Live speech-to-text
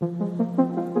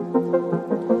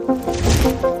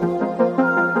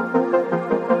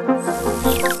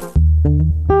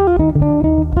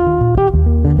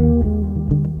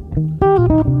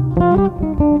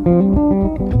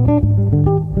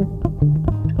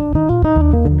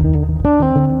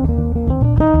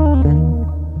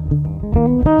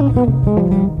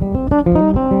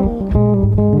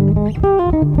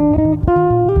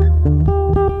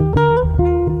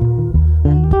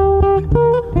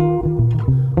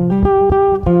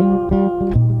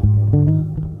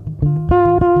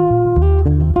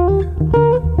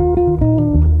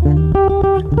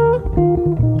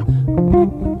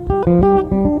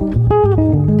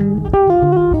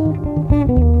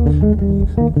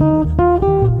All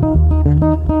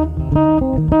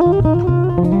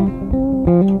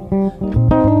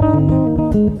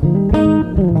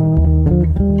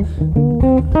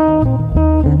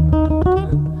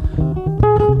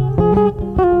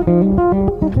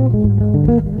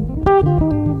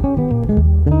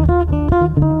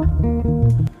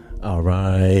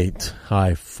right.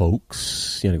 Hi,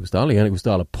 folks. Yannick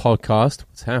Gusdala podcast.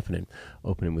 What's happening?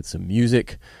 Opening with some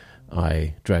music.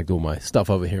 I dragged all my stuff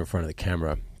over here in front of the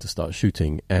camera to start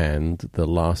shooting, and the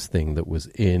last thing that was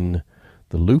in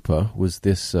the looper was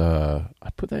this, I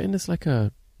put that in as like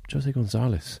a Jose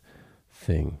Gonzalez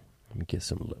thing. Let me get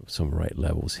some right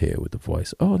levels here with the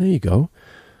voice. Oh, there you go.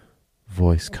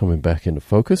 Voice coming back into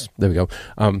focus. There we go.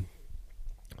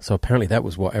 So apparently that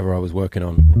was whatever I was working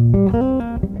on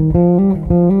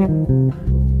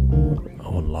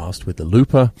last with the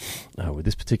looper, with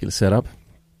this particular setup,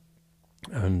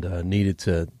 and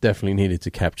definitely needed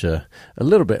to capture a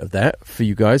little bit of that for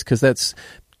you guys, because that's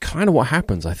kind of what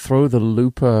happens. I throw the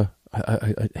looper,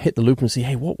 I hit the looper and see,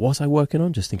 hey, what was I working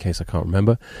on, just in case I can't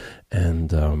remember,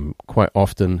 and quite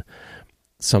often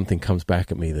something comes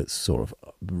back at me that sort of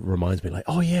reminds me, like,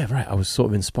 oh yeah, right, I was sort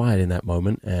of inspired in that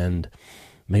moment, and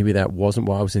maybe that wasn't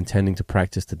what I was intending to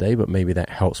practice today, but maybe that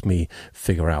helps me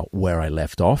figure out where I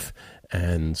left off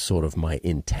and sort of my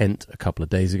intent a couple of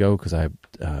days ago, because I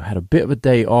had a bit of a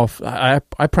day off. I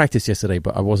practiced yesterday,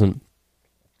 but I wasn't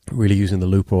really using the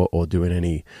looper or doing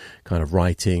any kind of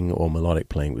writing or melodic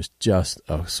playing. It was just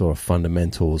a sort of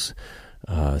fundamentals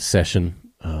session.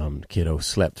 Kiddo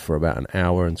slept for about an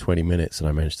hour and 20 minutes, and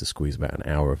I managed to squeeze about an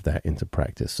hour of that into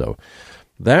practice. So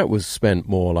that was spent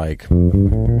more like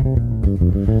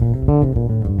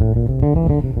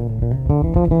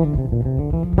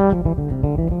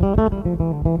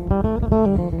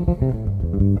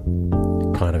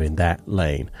kind of in that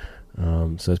lane.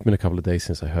 So it's been a couple of days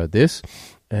since I heard this,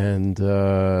 and we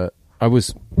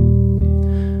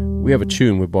have a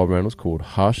tune with Bob Reynolds called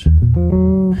Hush,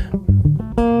 and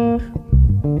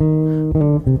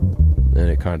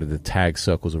it kind of, the tag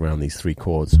circles around these three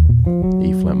chords: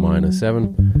 E flat minor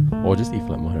 7, or just E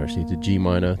flat minor actually, to G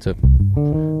minor to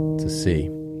C.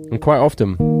 And quite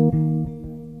often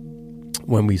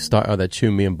when we start out that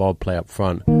tune, me and Bob play up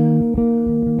front, and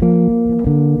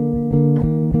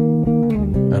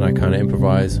I kind of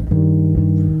improvise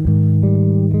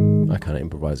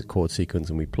a chord sequence,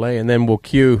 and we play, and then we'll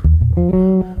cue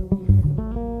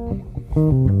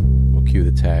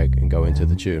the tag and go into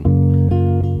the tune.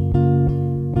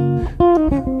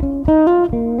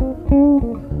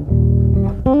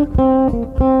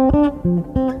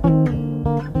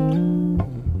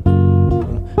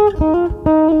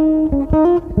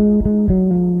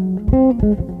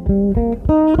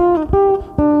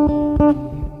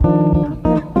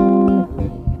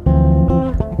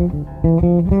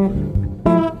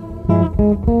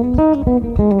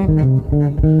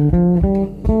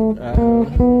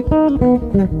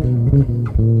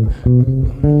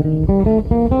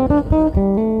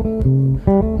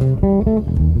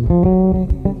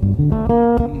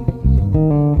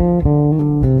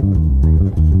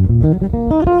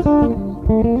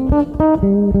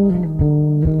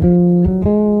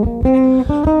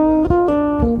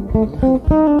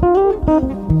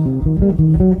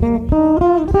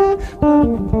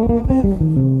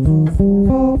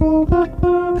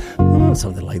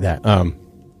 Something like that.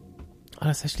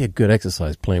 That's actually a good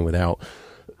exercise, playing without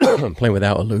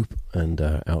a loop and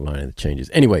outlining the changes.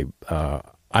 Anyway,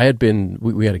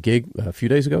 we had a gig a few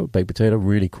days ago, Baked Potato,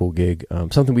 really cool gig.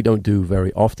 Something we don't do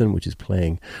very often, which is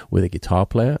playing with a guitar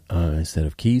player instead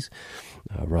of keys.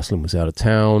 Ruslan was out of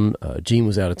town, Gene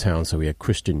was out of town, so we had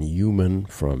Christian Newman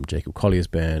from Jacob Collier's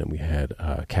band, and we had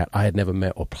a cat I had never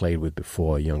met or played with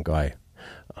before, a young guy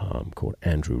called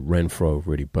Andrew Renfro,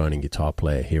 really burning guitar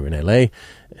player here in LA,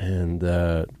 and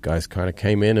guys kind of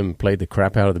came in and played the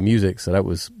crap out of the music, so that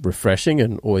was refreshing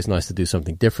and always nice to do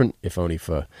something different, if only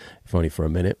for a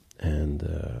minute. And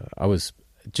I was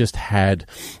just had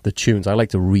the tunes. I like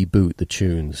to reboot the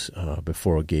tunes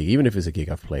before a gig, even if it's a gig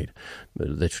I've played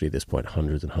literally at this point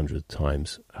hundreds and hundreds of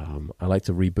times. I like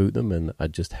to reboot them, and I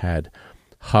just had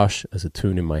Hush as a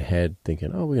tune in my head,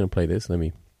 thinking, oh, we're going to play this, let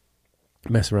me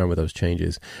mess around with those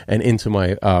changes, and into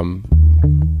my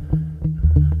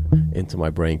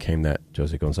brain came that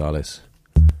Jose Gonzalez,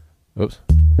 and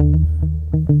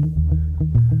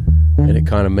it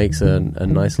kind of makes a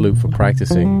nice loop for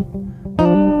practicing.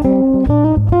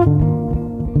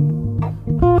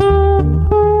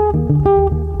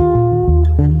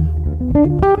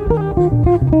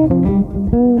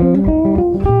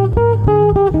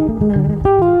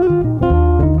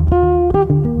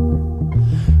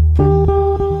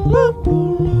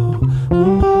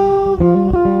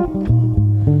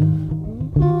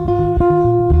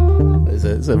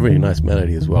 a really nice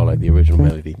melody as well, like the original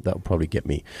melody. That'll probably get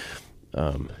me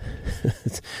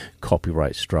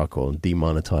copyright struck or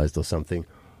demonetized or something.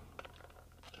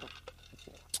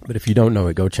 But if you don't know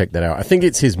it, go check that out. I think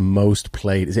it's his most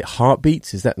played. Is it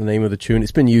Heartbeats? Is that the name of the tune?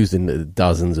 It's been used in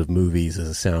dozens of movies as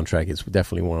a soundtrack. It's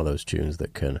definitely one of those tunes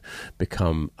that can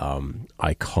become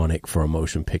iconic for a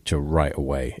motion picture right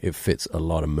away. It fits a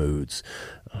lot of moods.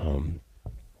 And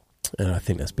I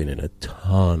think that's been in a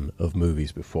ton of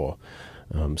movies before.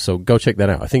 So go check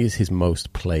that out. I think it's his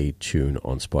most played tune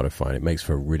on Spotify. And it makes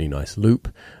for a really nice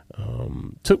loop.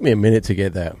 Took me a minute to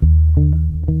get that.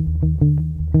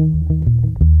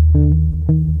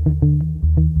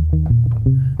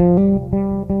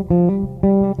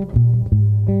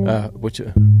 Which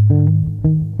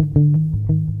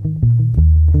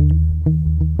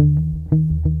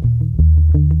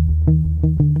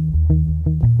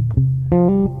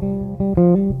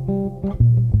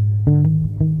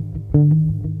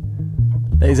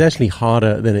it's actually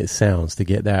harder than it sounds to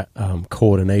get that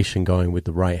coordination going with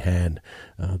the right hand,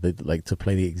 like to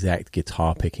play the exact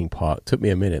guitar picking part. Took me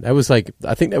a minute. That was I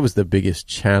think that was the biggest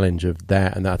challenge of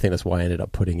that, and I think that's why I ended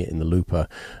up putting it in the looper.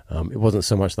 It wasn't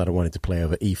so much that I wanted to play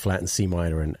over E flat and C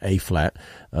minor and A flat,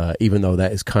 even though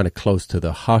that is kind of close to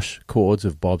the hush chords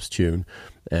of Bob's tune,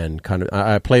 and kind of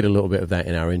I played a little bit of that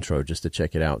in our intro just to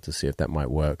check it out to see if that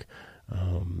might work.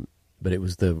 But it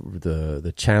was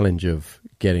the challenge of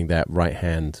getting that right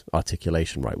hand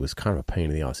articulation right was kind of a pain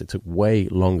in the ass. It took way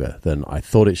longer than I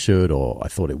thought it should or I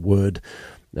thought it would.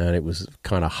 And it was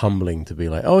kind of humbling to be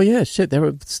like, oh yeah, shit, there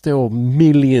are still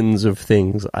millions of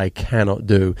things I cannot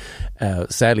do.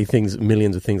 Sadly,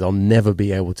 millions of things I'll never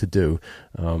be able to do.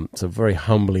 So very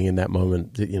humbling in that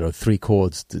moment, 4 3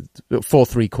 chords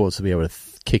to be able to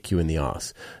kick you in the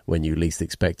ass when you least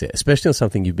expect it, especially on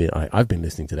something I've been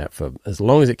listening to that for as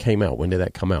long as it came out. When did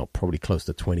that come out? Probably close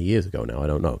to 20 years ago now. I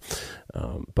don't know.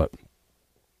 But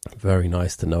very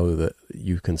nice to know that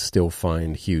you can still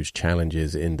find huge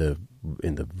challenges in the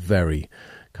very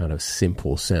kind of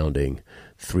simple sounding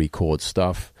 3 chord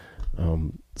stuff.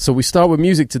 So we start with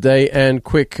music today, and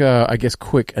quick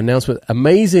announcement.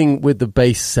 Amazing with the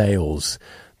bass sales.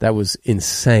 That was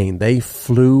insane. They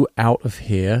flew out of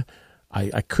here.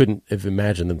 I couldn't have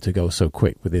imagined them to go so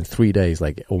quick. Within 3 days,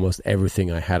 like almost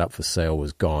everything I had up for sale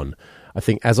was gone. I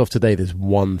think as of today, there's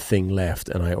one thing left,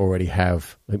 and I already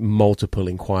have multiple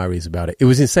inquiries about it. It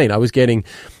was insane. I was getting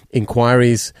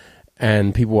inquiries,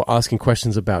 and people were asking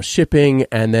questions about shipping,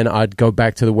 and then I'd go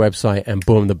back to the website, and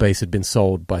boom, the bass had been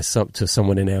sold to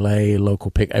someone in LA,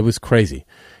 local pick. It was crazy.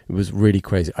 It was really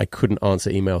crazy. I couldn't answer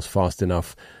emails fast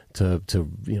enough to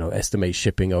estimate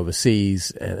shipping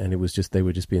overseas, and it was just, they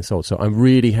were just being sold. So I'm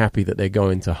really happy that they're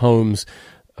going to homes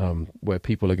where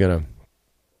people are going to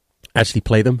actually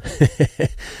play them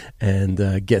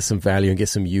and get some value and get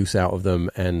some use out of them.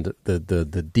 And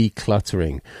the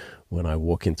decluttering when I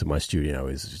walk into my studio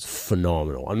is just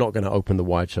phenomenal. I'm not going to open the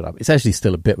wide shut up. It's actually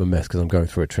still a bit of a mess because I'm going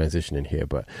through a transition in here,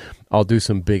 but I'll do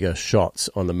some bigger shots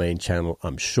on the main channel,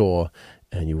 I'm sure,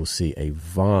 and you will see a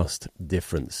vast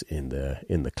difference in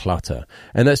the clutter.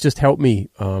 And that's just helped me.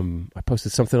 I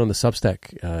posted something on the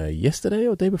Substack yesterday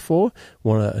or day before,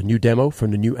 a new demo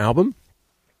from the new album.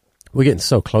 We're getting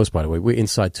so close, by the way. We're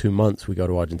inside 2 months. We go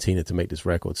to Argentina to make this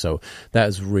record. So that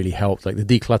has really helped. Like the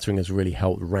decluttering has really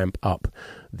helped ramp up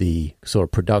the sort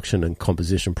of production and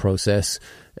composition process,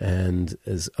 and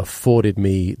has afforded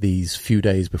me these few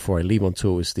days before I leave on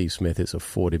tour with Steve Smith. It's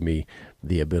afforded me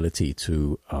the ability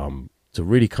to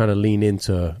really kind of lean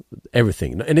into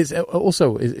everything. And it's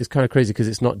also, it's kind of crazy because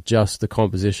it's not just the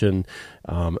composition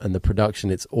and the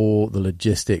production. It's all the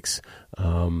logistics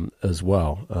as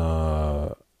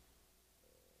well.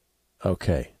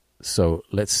 Okay, so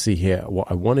let's see here.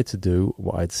 What I wanted to do,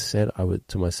 what I'd said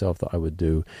to myself that I would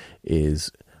do,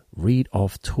 is read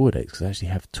off tour dates, because I actually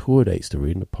have tour dates to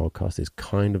read, and the podcast is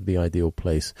kind of the ideal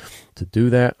place to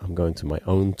do that. I'm going to my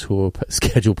own tour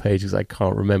schedule page because I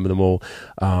can't remember them all.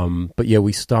 But yeah,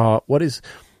 we start,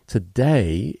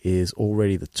 today is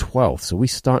already the 12th, so we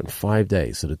start in 5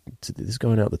 days. So this is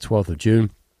going out the 12th of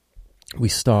June. We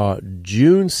start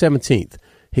June 17th.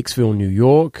 Hicksville, New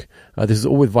York. This is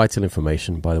all with Vital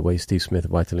Information, by the way. Steve Smith,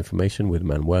 Vital Information, with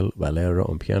Manuel Valera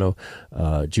on piano.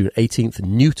 June 18th,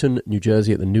 Newton, New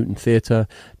Jersey at the Newton Theater.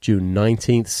 June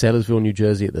 19th, Sellersville, New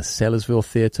Jersey at the Sellersville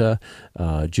Theater.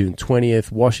 June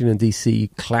 20th, Washington,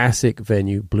 D.C., classic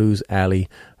venue, Blues Alley.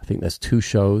 I think that's 2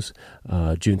 shows.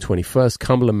 June 21st,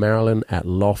 Cumberland, Maryland at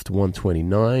Loft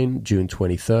 129. June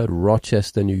 23rd,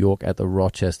 Rochester, New York at the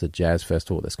Rochester Jazz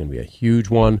Festival. That's going to be a huge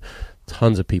one.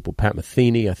 tons of people. Pat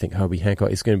Metheny, I think Herbie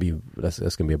Hancock. It's going to be that's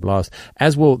going to be a blast.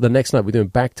 As well, the next night we're doing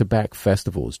back-to-back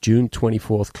festivals. June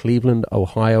 24th, Cleveland,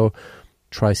 Ohio,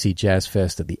 Tri-C Jazz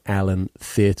Fest at the Allen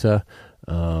Theater.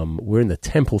 We're in the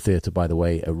Temple Theater, by the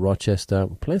way, at Rochester.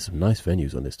 We're playing some nice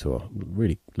venues on this tour.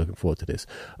 Really looking forward to this.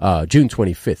 June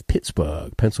 25th,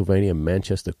 Pittsburgh, Pennsylvania,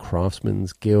 Manchester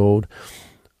Craftsmen's Guild.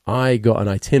 I got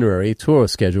an tour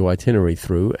schedule itinerary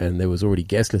through, and there was already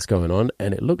guest list going on,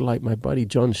 and it looked like my buddy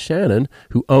John Shannon,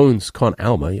 who owns Con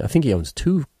Alma, I think he owns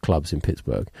 2 clubs in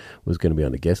Pittsburgh, was going to be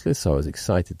on the guest list, so I was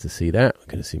excited to see that. I'm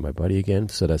going to see my buddy again.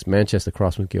 So that's Manchester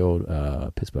Craftsmen's Guild,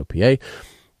 Pittsburgh, PA.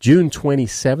 June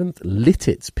 27th,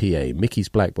 Littitz, PA, Mickey's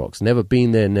Black Box. Never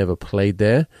been there, never played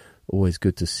there. Always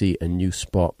good to see a new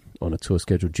spot on a tour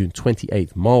schedule. June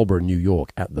 28th, Marlborough, New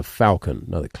York, at the Falcon,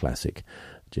 another classic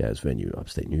jazz venue,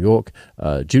 upstate New York.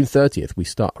 June 30th, we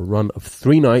start a run of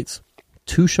 3 nights,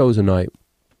 2 shows a night,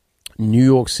 New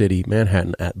York City,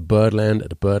 Manhattan, at Birdland, at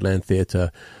the Birdland Theater,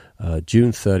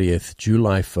 June 30th,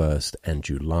 July 1st, and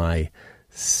July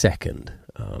 2nd.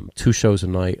 2 shows a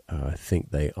night. I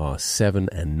think they are 7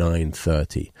 and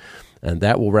 9:30. And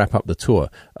that will wrap up the tour.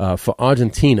 For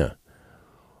Argentina,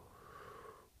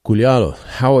 Giuliano,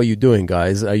 how are you doing,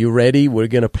 guys? Are you ready? We're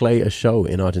going to play a show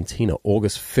in Argentina,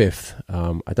 August 5th.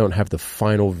 I don't have the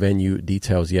final venue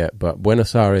details yet, but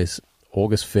Buenos Aires,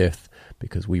 August 5th,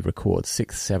 because we record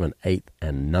 6th, 7th, 8th,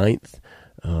 and 9th.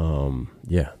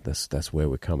 That's where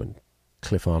we're coming.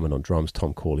 Cliff Armand on drums,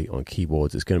 Tom Corley on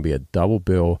keyboards. It's going to be a double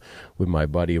bill with my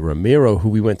buddy Ramiro, who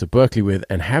we went to Berkeley with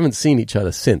and haven't seen each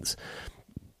other since.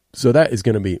 So that is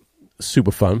going to be super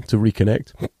fun to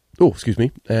reconnect. Oh, excuse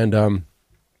me. And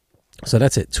so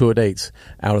that's it. Tour dates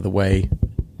out of the way.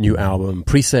 New album.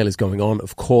 Pre-sale is going on.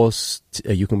 Of course,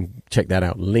 you can check that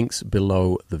out. Links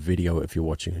below the video if you're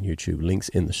watching on YouTube. Links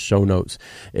in the show notes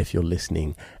if you're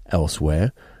listening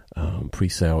elsewhere.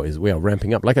 Pre-sale we are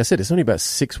ramping up. Like I said, it's only about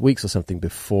 6 weeks or something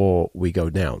before we go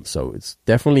down. So it's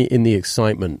definitely in the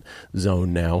excitement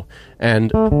zone now.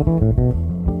 And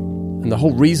the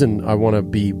whole reason I want to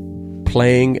be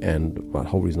playing, and the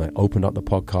whole reason I opened up the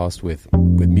podcast with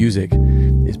music,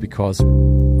 is because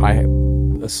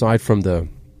aside from the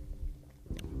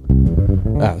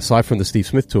Steve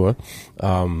Smith tour,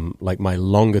 like my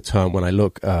longer term, when I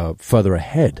look further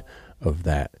ahead of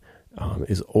that,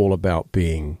 is all about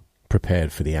being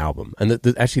prepared for the album. And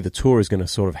actually the tour is going to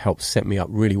sort of help set me up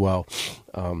really well.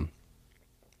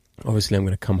 Obviously I'm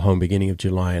going to come home beginning of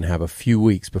July and have a few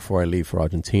weeks before I leave for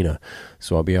Argentina.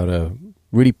 So I'll be able to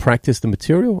really practice the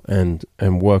material and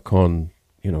work on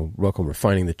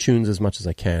refining the tunes as much as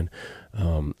I can.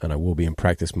 And I will be in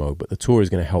practice mode, but the tour is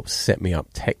going to help set me up,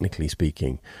 technically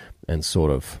speaking, and sort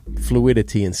of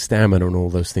fluidity and stamina and all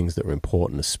those things that are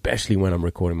important, especially when I'm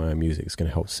recording my own music. It's going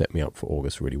to help set me up for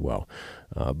August really well.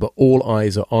 But all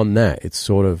eyes are on that. It's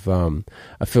sort of,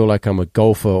 I feel like I'm a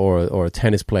golfer or a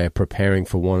tennis player preparing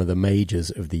for one of the majors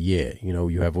of the year. You know,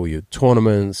 you have all your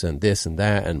tournaments and this and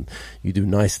that, and you do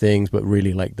nice things, but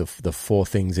really like the 4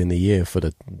 things in the year for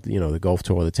the golf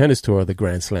tour or the tennis tour are the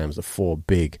Grand Slams, the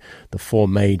 4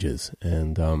 majors.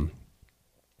 And,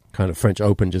 kind of French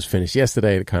Open just finished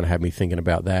yesterday. It kind of had me thinking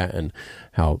about that and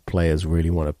how players really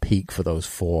want to peak for those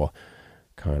 4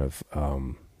 kind of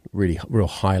really real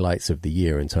highlights of the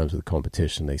year in terms of the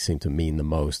competition. They seem to mean the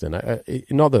most. And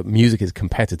not that music is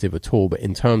competitive at all, but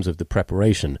in terms of the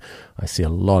preparation, I see a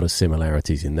lot of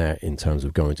similarities in that in terms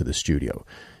of going to the studio.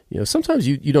 You know, sometimes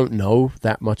you don't know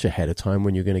that much ahead of time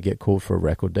when you're going to get called for a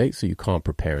record date, so you can't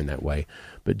prepare in that way.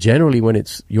 But generally, when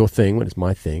it's your thing, when it's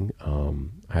my thing,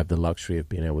 I have the luxury of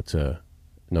being able to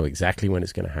know exactly when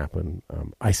it's going to happen.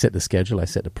 I set the schedule, I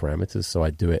set the parameters, so I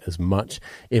do it as much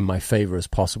in my favor as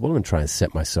possible and try and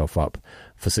set myself up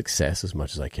for success as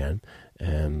much as I can.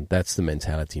 And that's the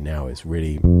mentality now, is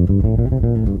really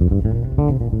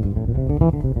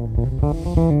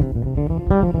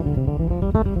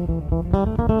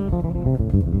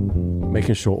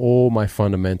making sure all my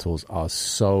fundamentals are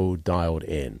so dialed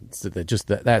in. So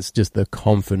that's just the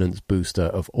confidence booster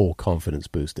of all confidence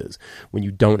boosters, when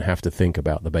you don't have to think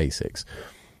about the basics.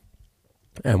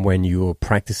 And when you're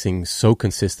practicing so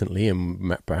consistently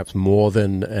and perhaps more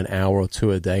than an hour or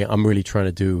 2 a day, I'm really trying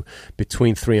to do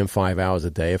between 3 and 5 hours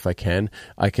a day if I can.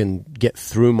 I can get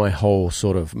through my whole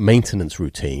sort of maintenance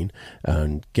routine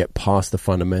and get past the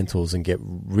fundamentals and get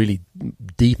really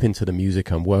deep into the music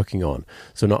I'm working on.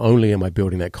 So not only am I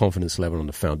building that confidence level on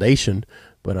the foundation,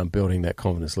 but I'm building that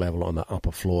confidence level on the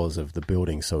upper floors of the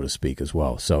building, so to speak, as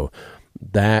well. So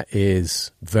that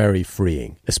is very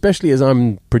freeing, especially as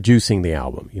I'm producing the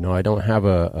album. You know, I don't have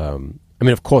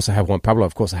of course I have Juan Pablo.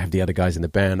 Of course I have the other guys in the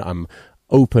band. I'm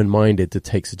open-minded to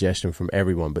take suggestion from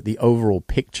everyone, but the overall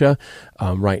picture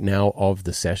right now of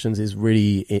the sessions is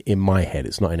really in my head.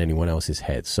 It's not in anyone else's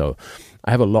head. So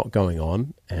I have a lot going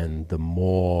on, and the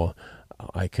more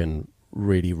I can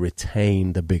really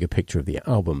retain the bigger picture of the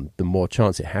album, the more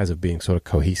chance it has of being sort of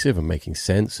cohesive and making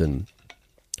sense and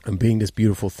being this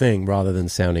beautiful thing rather than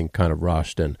sounding kind of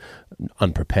rushed and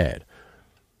unprepared.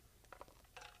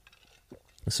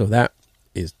 So that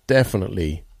is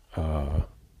definitely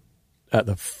at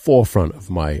the forefront of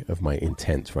my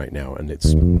intent right now, and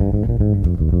it's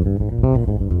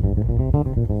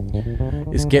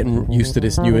getting used to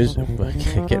this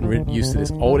getting used to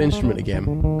this old instrument again.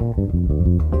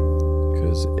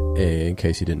 Because in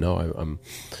case you didn't know, I'm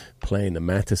playing the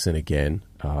Mattisson again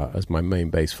as my main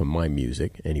bass for my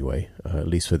music. Anyway, at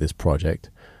least for this project,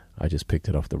 I just picked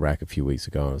it off the rack a few weeks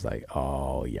ago, and I was like,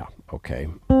 oh yeah, okay.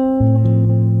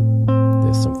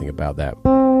 There's something about that.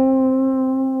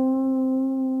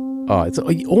 Oh, it's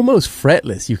almost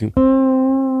fretless. You can.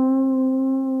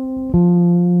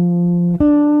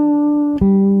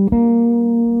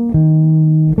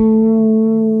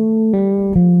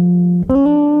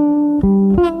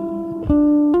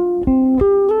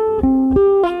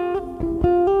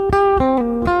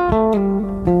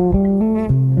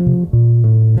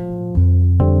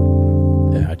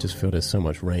 I just feel there's so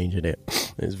much range in it.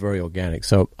 It's very organic.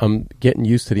 So I'm getting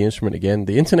used to the instrument again.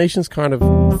 The intonation's kind of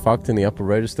fucked in the upper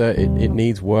register. It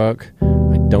needs work.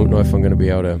 I don't know if I'm going to be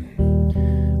able to.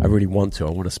 I really want to. I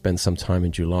want to spend some time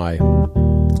in July,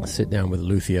 sit down with a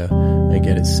luthier and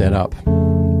get it set up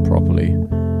properly.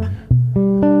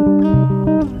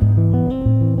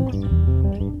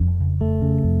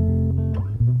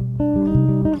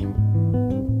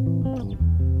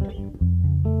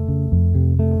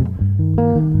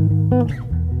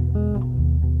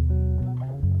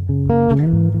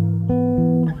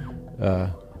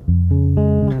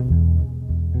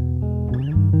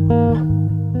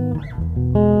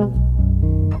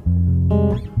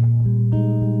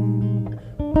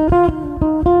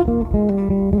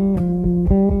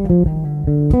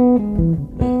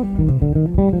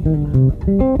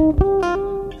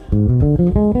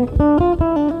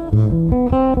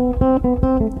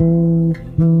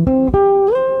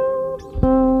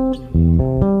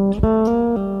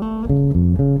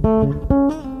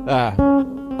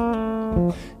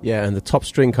 Yeah, and the top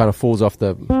string kind of falls off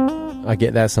the. I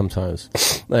get that sometimes.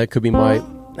 It could be my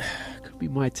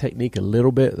technique a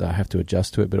little bit. I have to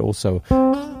adjust to it, but also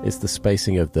it's the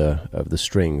spacing of the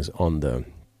strings on the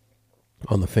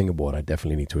fingerboard. I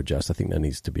definitely need to adjust. I think that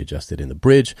needs to be adjusted in the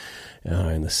bridge,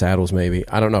 in the saddles maybe.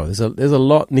 I don't know. There's a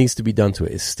lot needs to be done to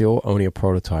it. It's still only a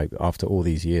prototype after all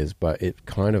these years, but it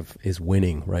kind of is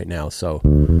winning right now. So.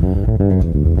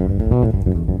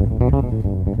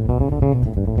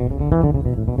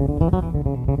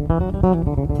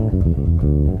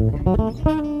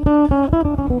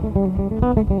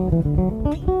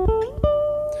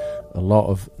 A lot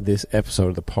of this episode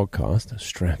of the podcast,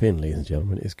 strap in, ladies and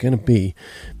gentlemen, is going to be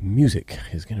music.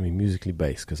 It's going to be musically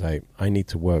based because I need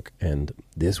to work, and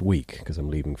this week, because I'm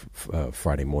leaving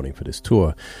Friday morning for this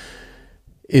tour,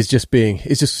 it's just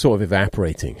sort of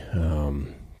evaporating.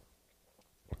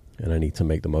 And I need to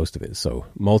make the most of it. So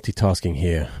multitasking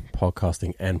here,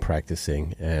 podcasting and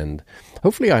practicing, and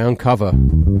hopefully I uncover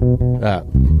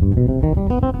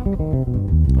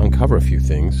a few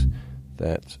things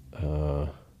that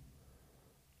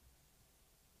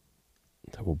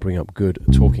will bring up good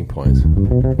talking points.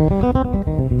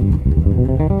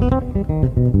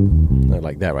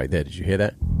 Like that right there. Did you hear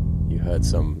that? You heard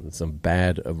some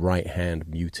bad right hand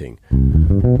muting.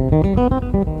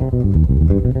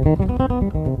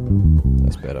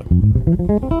 That's better.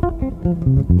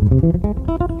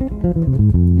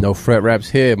 No fret raps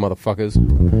here, motherfuckers.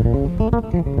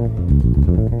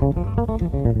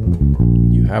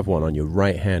 You have one on your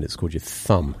right hand. It's called your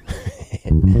thumb.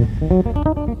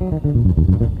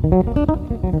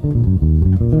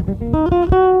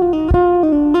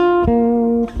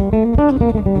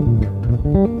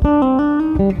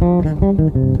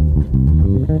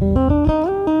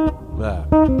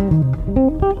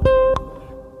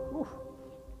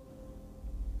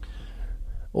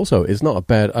 Also, it's not a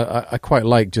bad. I quite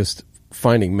like just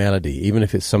finding melody, even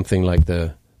if it's something like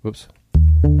the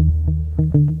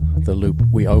loop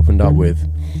we opened up with.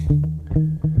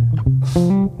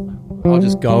 I'll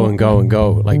just go and go and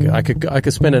go. Like I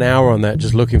could spend an hour on that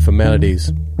just looking for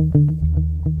melodies.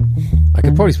 I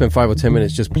could probably spend 5 or 10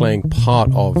 minutes just playing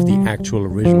part of the actual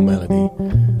original melody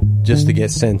just to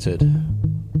get centered.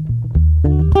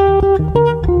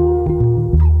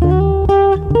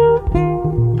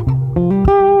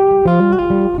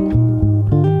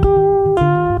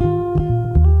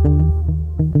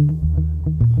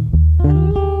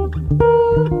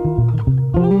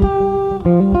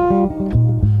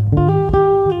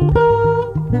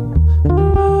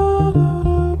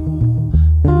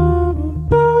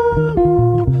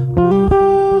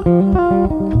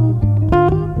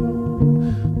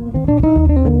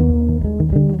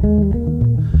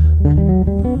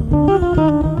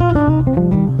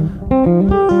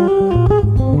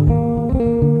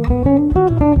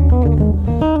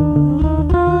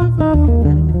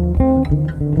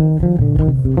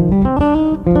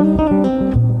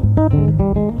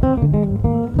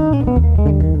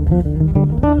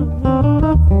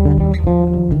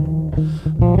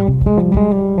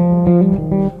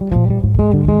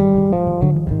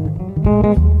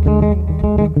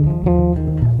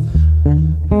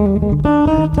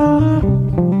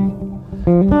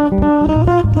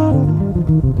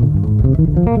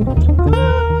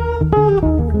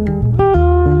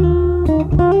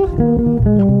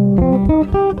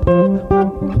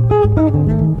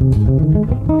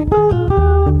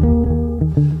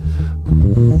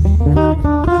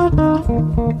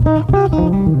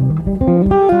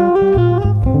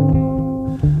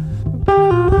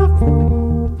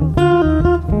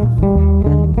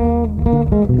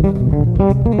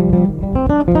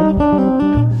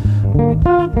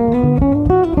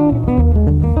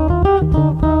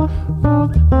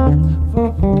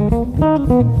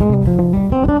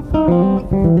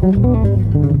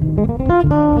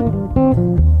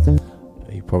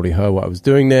 You probably heard what I was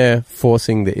doing there,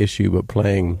 forcing the issue but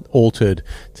playing altered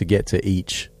to get to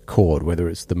each chord, whether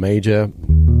it's the major,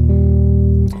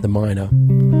 the minor,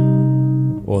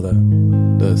 or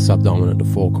the subdominant, the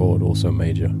 4 chord, also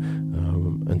major,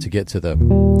 and to get to the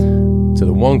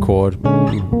 1 chord,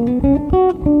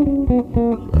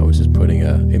 I was just putting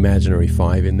a imaginary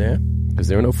 5 in there because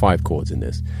there are no 5 chords in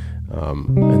this,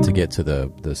 and to get to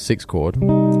the 6 chord,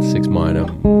 6 minor,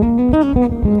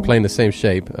 playing the same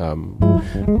shape, all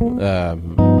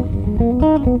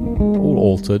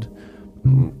altered.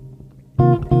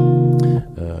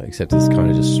 Except it's kind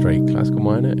of just straight classical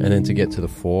minor, and then to get to the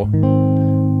 4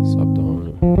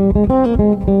 subdominant,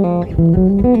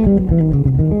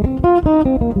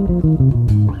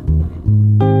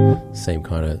 same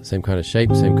kind of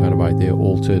shape, same kind of idea,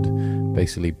 altered,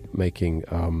 basically making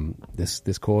this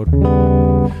chord,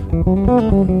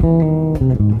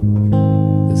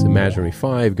 this imaginary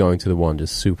 5 going to the 1,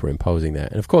 just superimposing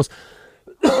that. And of course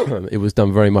it was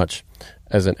done very much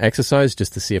as an exercise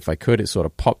just to see if I could. It sort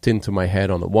of popped into my head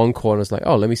on the 1 chord. I was like,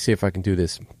 oh, let me see if I can do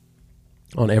this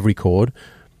on every chord.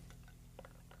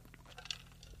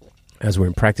 As we're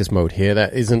in practice mode here,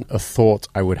 that isn't a thought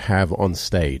I would have on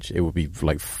stage. It would be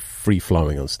like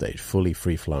free-flowing on stage, fully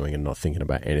free-flowing and not thinking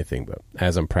about anything. But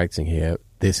as I'm practicing here,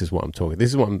 this is what I'm talking.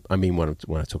 This is what I mean when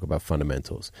I talk about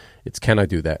fundamentals. It's, can I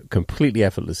do that completely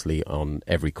effortlessly on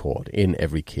every chord, in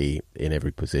every key, in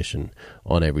every position,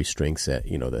 on every string set?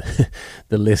 You know,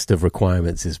 the list of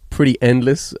requirements is pretty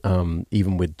endless,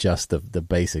 even with just the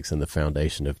basics and the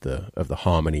foundation of the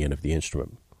harmony and of the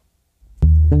instrument.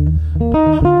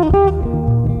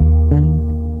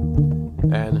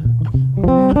 And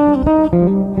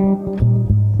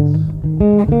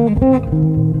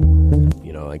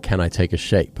you know, like, can I take a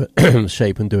shape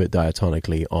and do it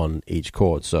diatonically on each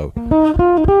chord? So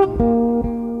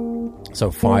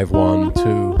 5 1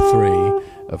 2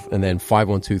 3, and then 5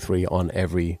 1 2 3 on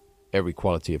every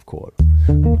quality of chord.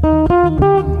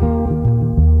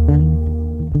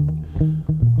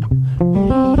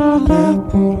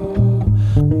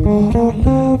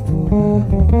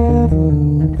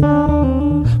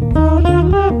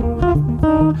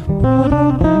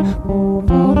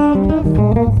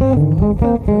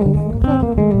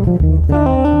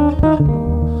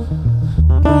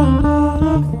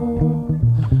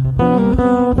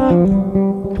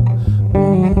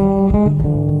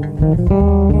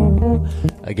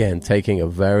 Again, taking a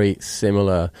very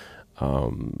similar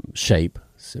shape,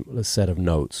 similar set of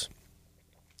notes,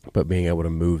 but being able to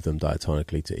move them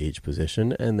diatonically to each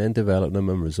position and then develop them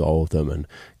and resolve them and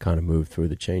kind of move through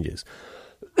the changes.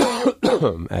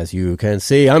 As you can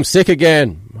see, I'm sick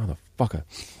again, motherfucker.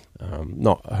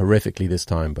 Not horrifically this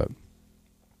time, but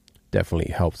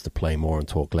definitely helps to play more and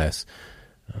talk less.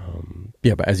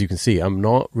 But as you can see, I'm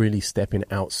not really stepping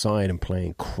outside and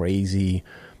playing crazy,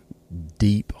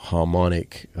 deep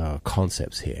harmonic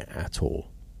concepts here at all.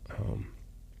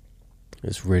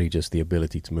 It's really just the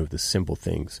ability to move the simple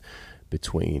things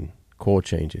between chord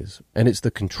changes, and it's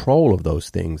the control of those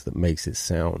things that makes it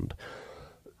sound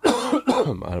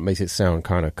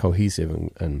kind of cohesive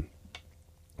and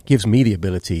gives me the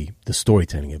ability, the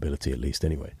storytelling ability at least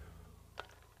anyway.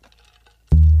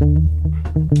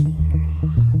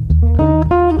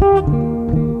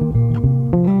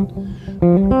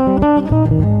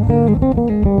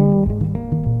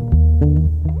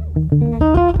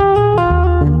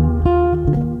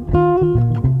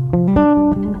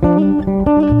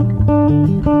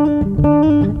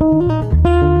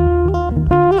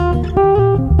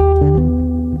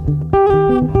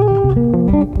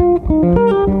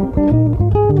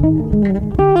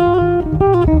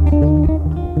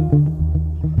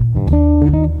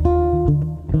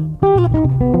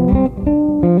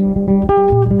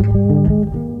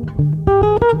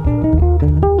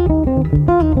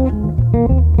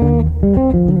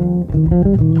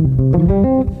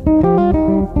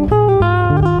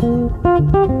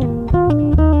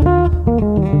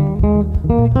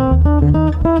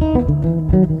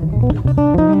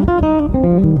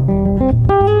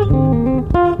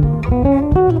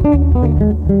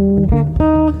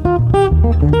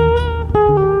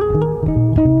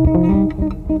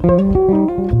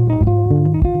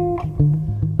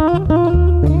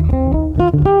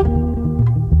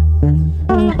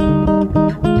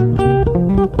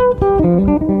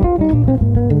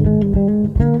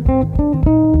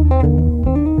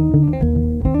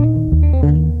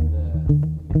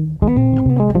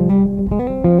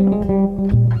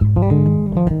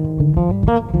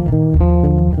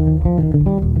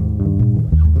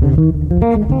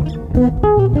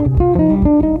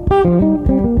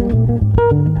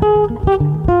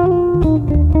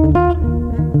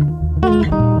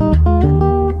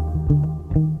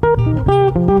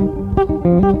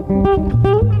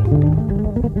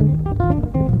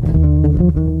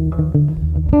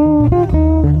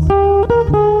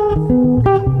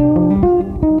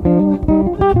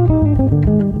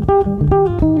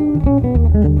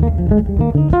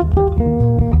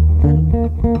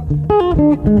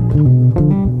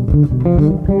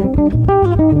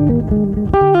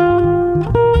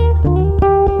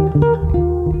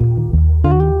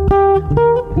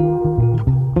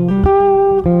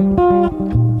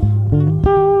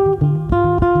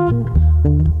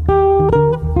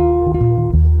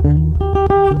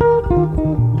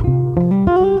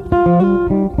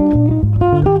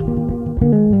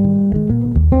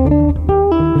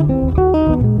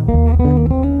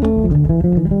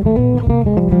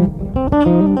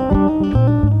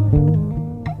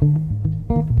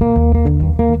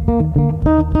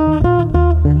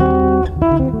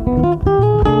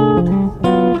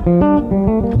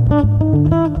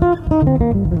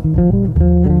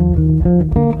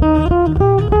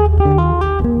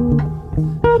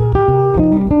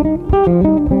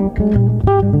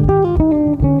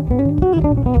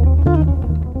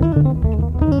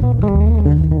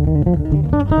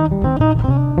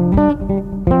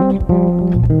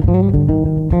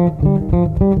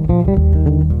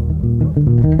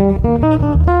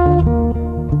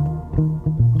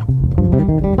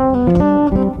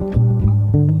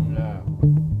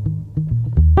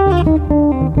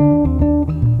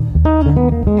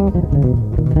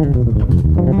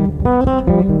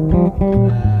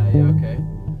 Okay.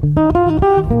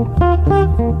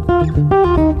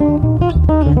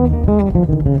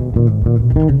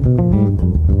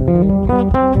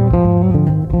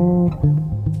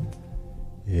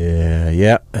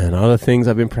 Yeah, and other things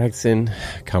I've been practicing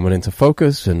coming into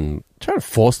focus and trying to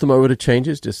force them over to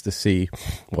changes just to see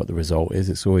what the result is.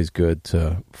 It's always good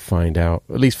to find out,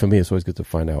 at least for me, it's always good to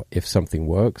find out if something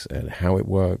works and how it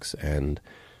works, and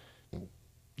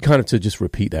kind of to just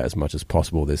repeat that as much as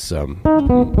possible. This so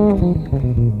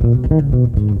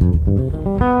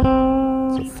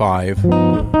 5, it's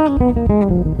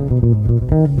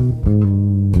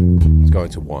going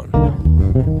to 1,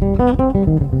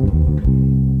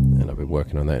 and I've been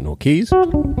working on that in all keys.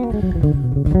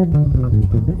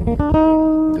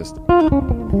 Just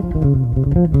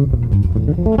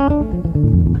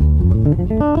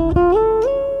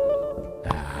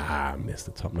missed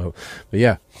the top note, but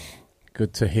yeah,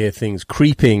 good to hear things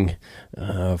creeping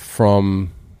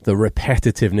from the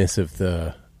repetitiveness of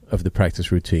the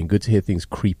practice routine. Good to hear things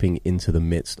creeping into the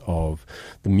midst of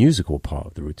the musical part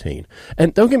of the routine.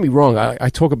 And don't get me wrong, I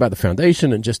talk about the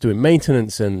foundation and just doing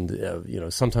maintenance, and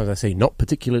sometimes I say not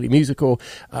particularly musical.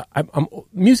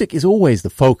 Music is always the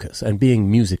focus, and being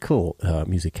musical or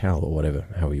whatever,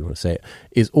 however you want to say it,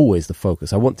 is always the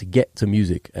focus. I want to get to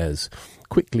music as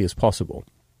quickly as possible.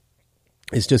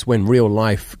 It's just when real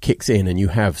life kicks in and you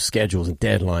have schedules and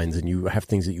deadlines and you have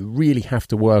things that you really have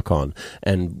to work on,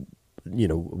 and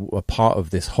a part of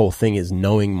this whole thing is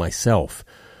knowing myself,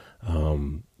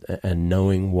 and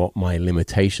knowing what my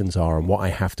limitations are and what I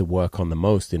have to work on the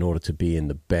most in order to be in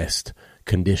the best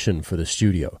condition for the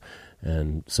studio.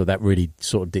 And so that really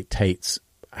sort of dictates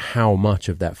how much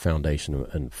of that foundation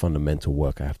and fundamental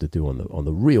work I have to do on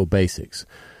the real basics.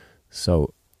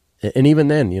 So, and even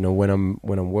then, when I'm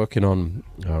working on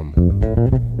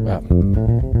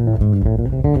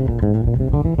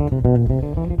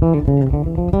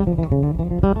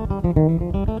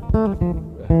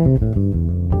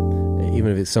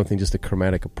even if it's something just a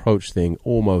chromatic approach thing,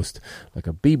 almost like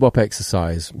a bebop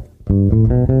exercise.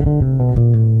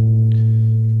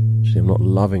 Actually, I'm not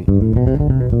loving.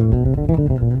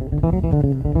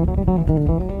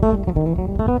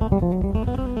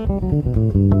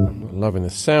 Loving the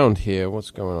sound here.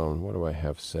 What's going on? What do I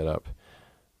have set up?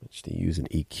 Actually use an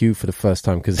EQ for the first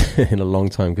time in a long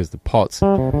time, because the pots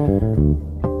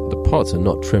pots are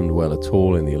not trimmed well at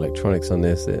all in the electronics on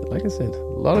this. Like I said, a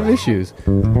lot of issues.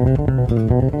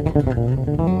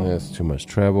 That's too much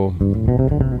treble.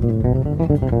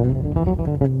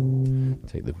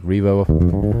 Take the reverb off.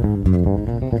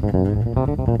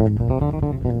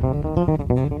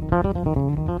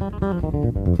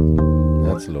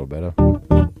 That's a little better.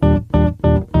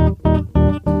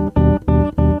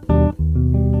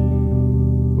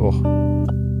 Oh,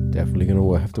 definitely going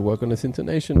to have to work on this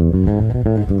intonation.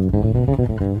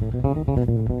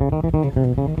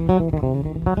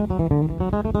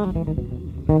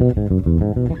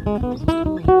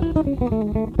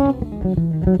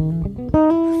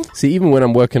 See, even when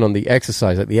I'm working on the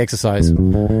exercise, like the exercise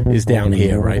is down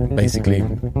here, right? Basically,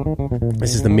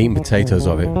 this is the meat and potatoes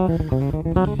of it.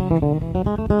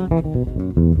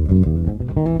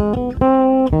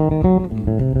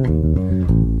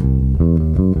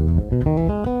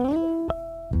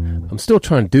 I'm still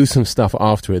trying to do some stuff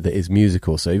after it that is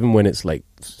musical. So even when it's like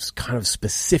kind of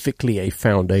specifically a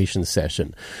foundation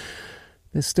session,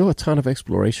 there's still a ton of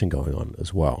exploration going on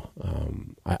as well.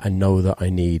 I know that I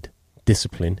need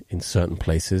discipline in certain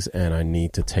places and I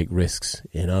need to take risks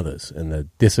in others. And the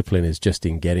discipline is just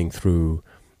in getting through,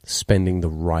 spending the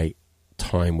right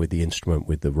time with the instrument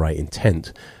with the right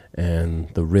intent. And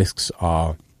the risks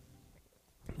are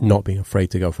not being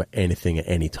afraid to go for anything at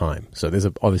any time. So there's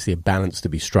obviously a balance to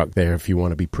be struck there if you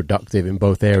want to be productive in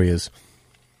both areas.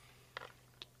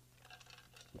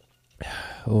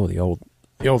 Oh, the old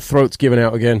throat's giving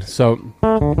out again. So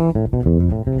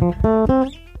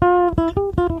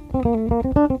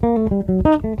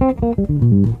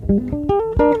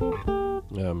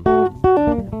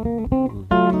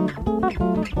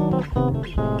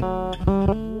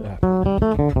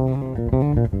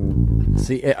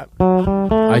see,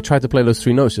 I tried to play those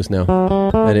three notes just now,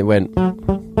 and it went.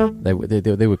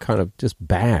 They were kind of just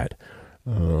bad.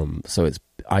 So it's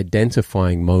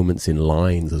identifying moments in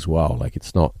lines as well. Like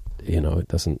it's not, it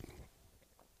doesn't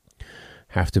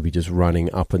have to be just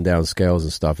running up and down scales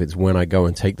and stuff. It's when I go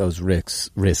and take those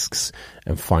risks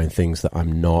and find things that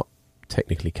I'm not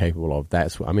technically capable of.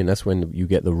 That's when you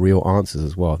get the real answers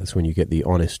as well. That's when you get the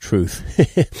honest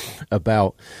truth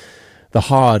about the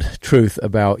hard truth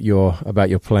about your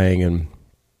playing and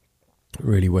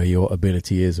really where your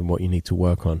ability is and what you need to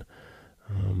work on.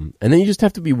 And then you just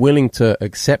have to be willing to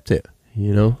accept it,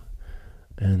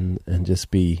 and just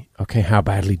be, okay, how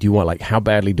badly do you want? Like, how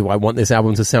badly do I want this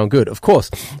album to sound good? Of course,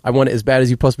 I want it as bad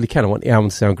as you possibly can. I want the album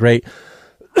to sound great.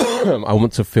 I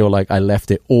want to feel like I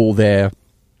left it all there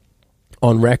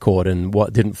on record and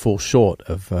what didn't fall short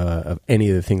of any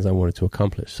of the things I wanted to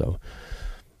accomplish. So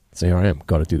here I am,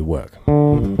 got to do the work.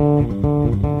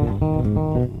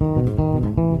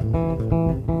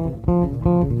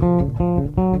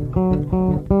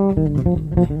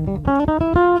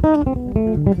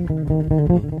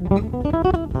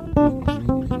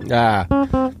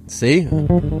 See?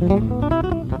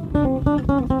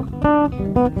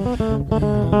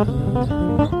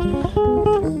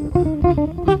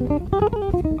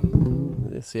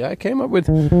 See, I came up with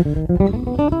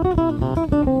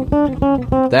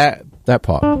that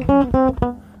part.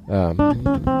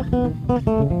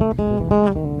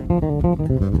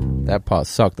 That part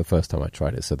sucked the first time I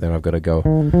tried it, so then I've got to go.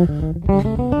 I'm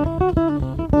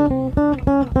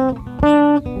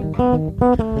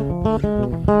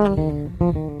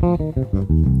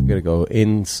going to go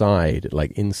inside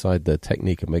the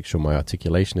technique and make sure my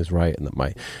articulation is right and that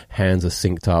my hands are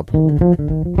synced up.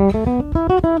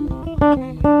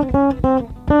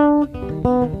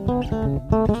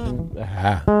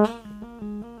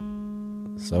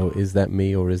 So is that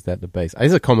me or is that the bass?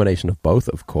 It's a combination of both,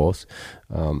 of course.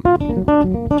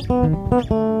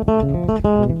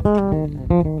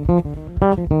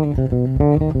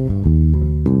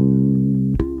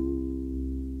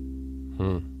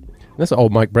 That's an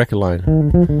old Mike Brecker line.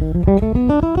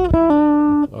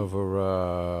 Over,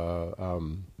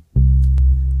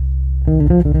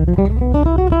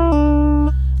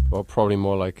 well, probably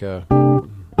more like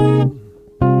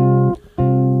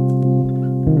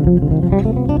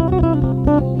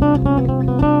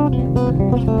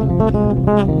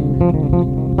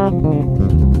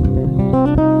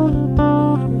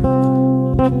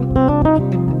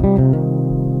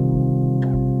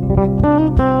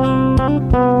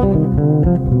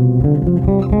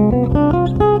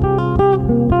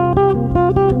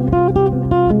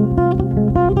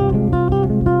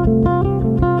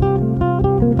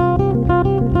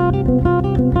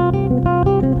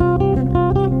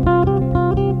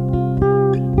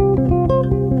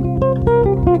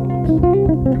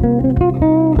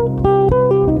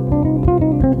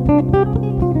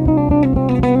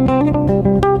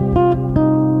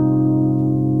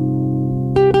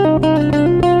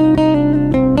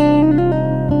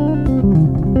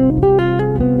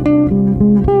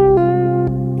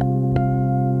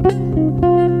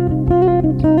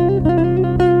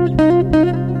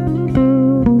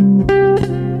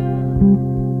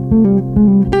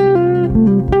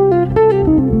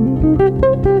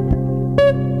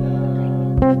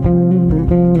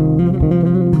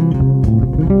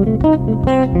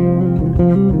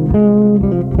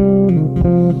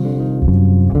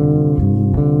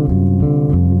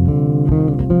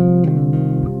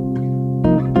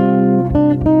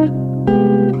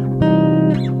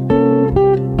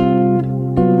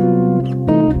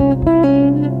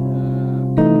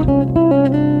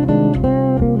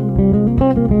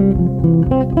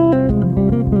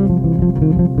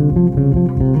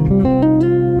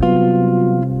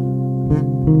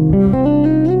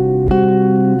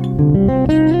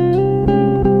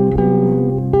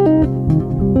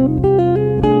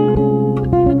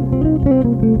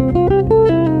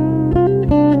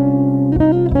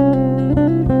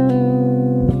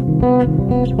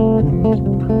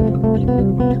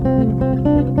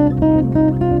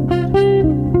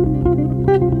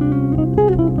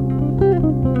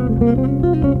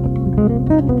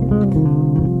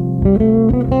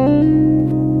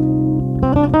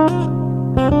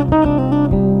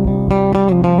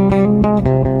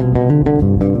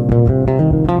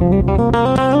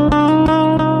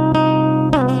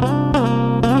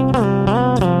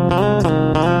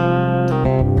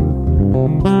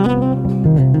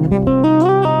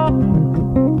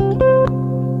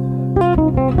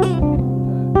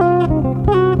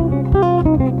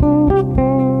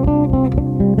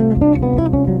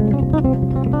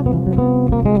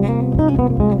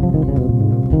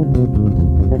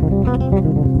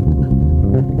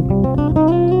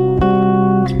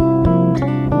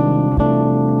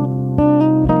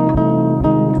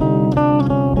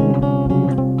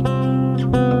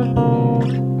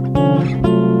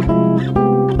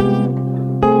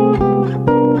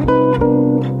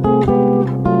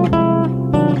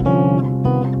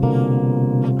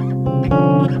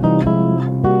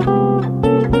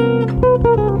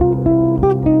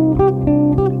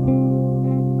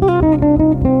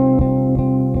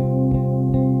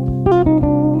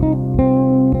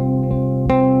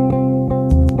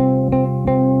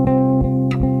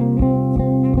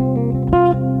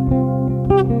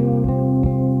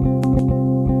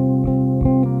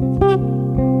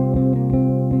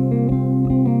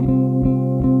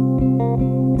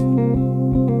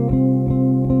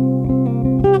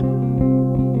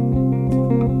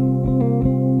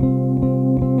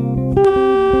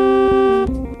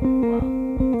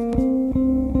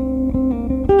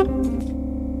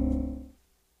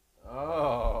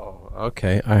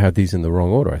Okay, I had these in the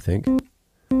wrong order, I think.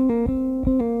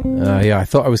 Yeah, I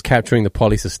thought I was capturing the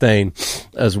polysustain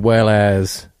as well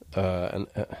as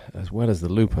the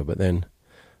looper, but then,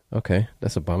 okay,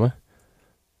 that's a bummer.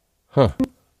 Huh.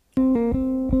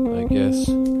 I guess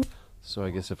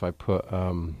if I put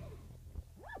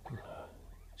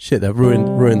shit, that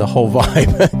ruined the whole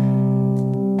vibe.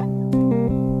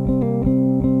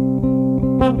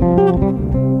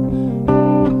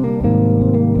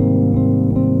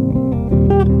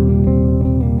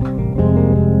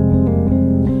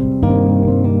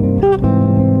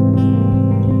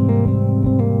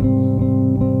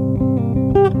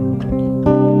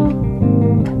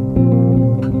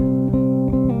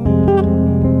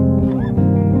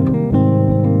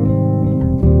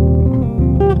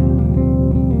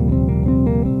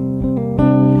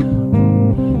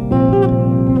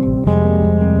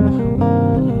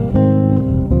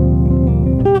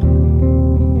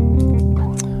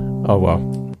 Oh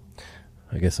well,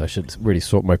 I guess I should really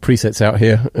sort my presets out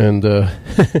here and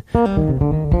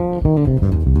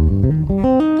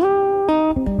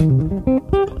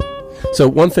so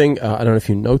one thing I don't know if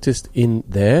you noticed in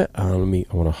there, I want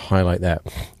to highlight that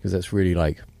because that's really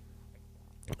like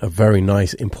a very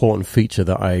nice important feature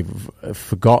that I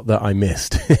forgot that I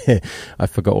missed. I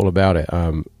forgot all about it.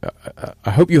 I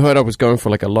hope you heard I was going for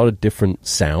like a lot of different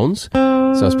sounds.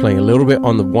 So I was playing a little bit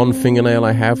on the one fingernail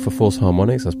I have for false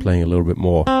harmonics. I was playing a little bit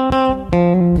more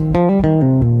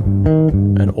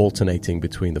and alternating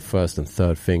between the first and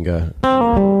third finger.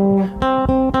 So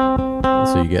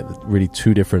you get really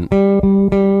two different.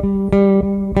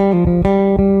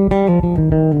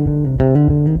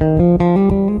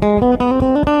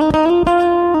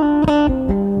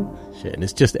 Shit, and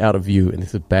it's just out of view, and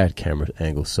it's a bad camera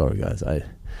angle. Sorry, guys. I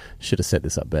should have set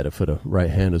this up better for the right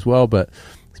hand as well, but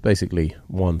it's basically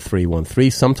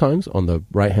 1-3-1-3 sometimes on the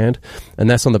right hand, and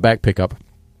that's on the back pickup.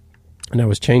 And I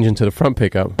was changing to the front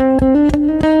pickup.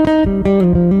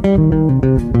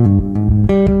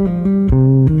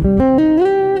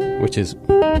 Which is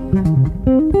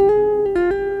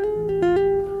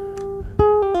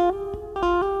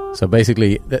so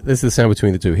basically this is the sound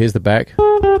between the two. Here's the back,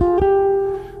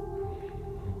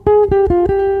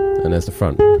 and There's the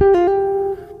front.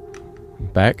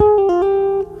 Back.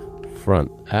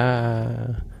 Front.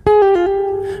 And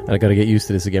I got to get used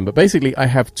to this again. But basically, I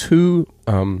have two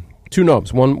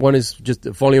knobs. One is just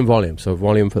volume. So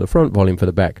volume for the front, volume for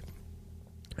the back.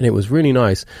 And it was really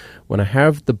nice when I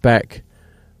have the back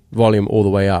volume all the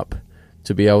way up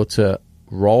to be able to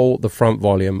roll the front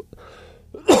volume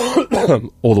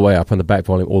all the way up and the back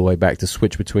volume all the way back to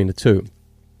switch between the two.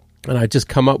 And I just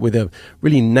come up with a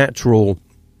really natural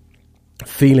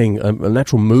feeling, a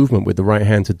natural movement with the right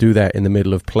hand to do that in the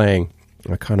middle of playing.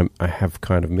 I have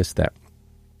kind of missed that.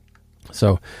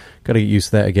 So got to get used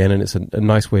to that again, and it's a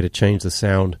nice way to change the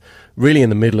sound really in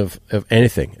the middle of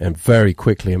anything, and very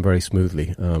quickly and very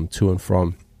smoothly to and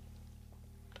from.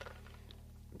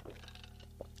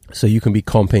 So you can be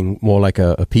comping more like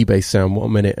a P bass sound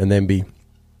 1 minute and then be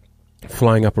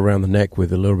flying up around the neck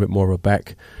with a little bit more of a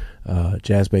back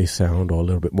jazz bass sound or a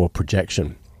little bit more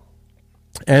projection.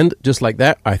 And just like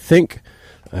that, I think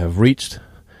I've reached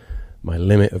my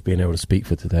limit of being able to speak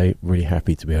for today. Really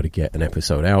happy to be able to get an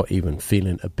episode out, even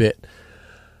feeling a bit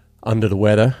under the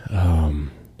weather.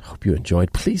 Hope you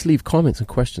enjoyed. Please leave comments and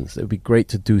questions. It would be great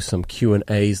to do some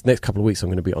Q&As. Next couple of weeks I'm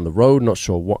going to be on the road. Not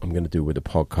sure what I'm going to do with the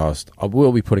podcast. I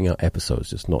will be putting out episodes,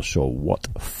 just not sure what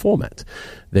format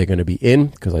they're going to be in,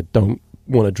 because I don't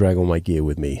want to drag all my gear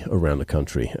with me around the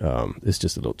country. It's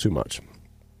just a little too much.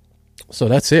 So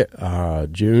that's it.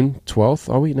 June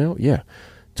 12th, are we now? Yeah.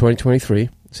 2023.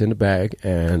 It's in the bag,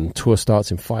 and tour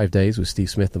starts in 5 days with Steve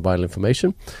Smith and Vital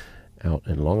Information out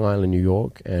in Long Island, New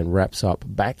York, and wraps up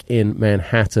back in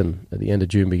Manhattan at the end of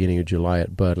June, beginning of July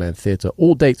at Birdland Theatre.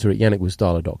 All dates are at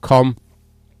yannickwisdala.com.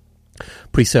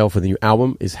 Pre-sale for the new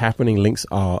album is happening. Links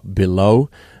are below.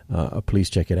 Please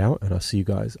check it out, and I'll see you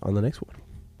guys on the next one.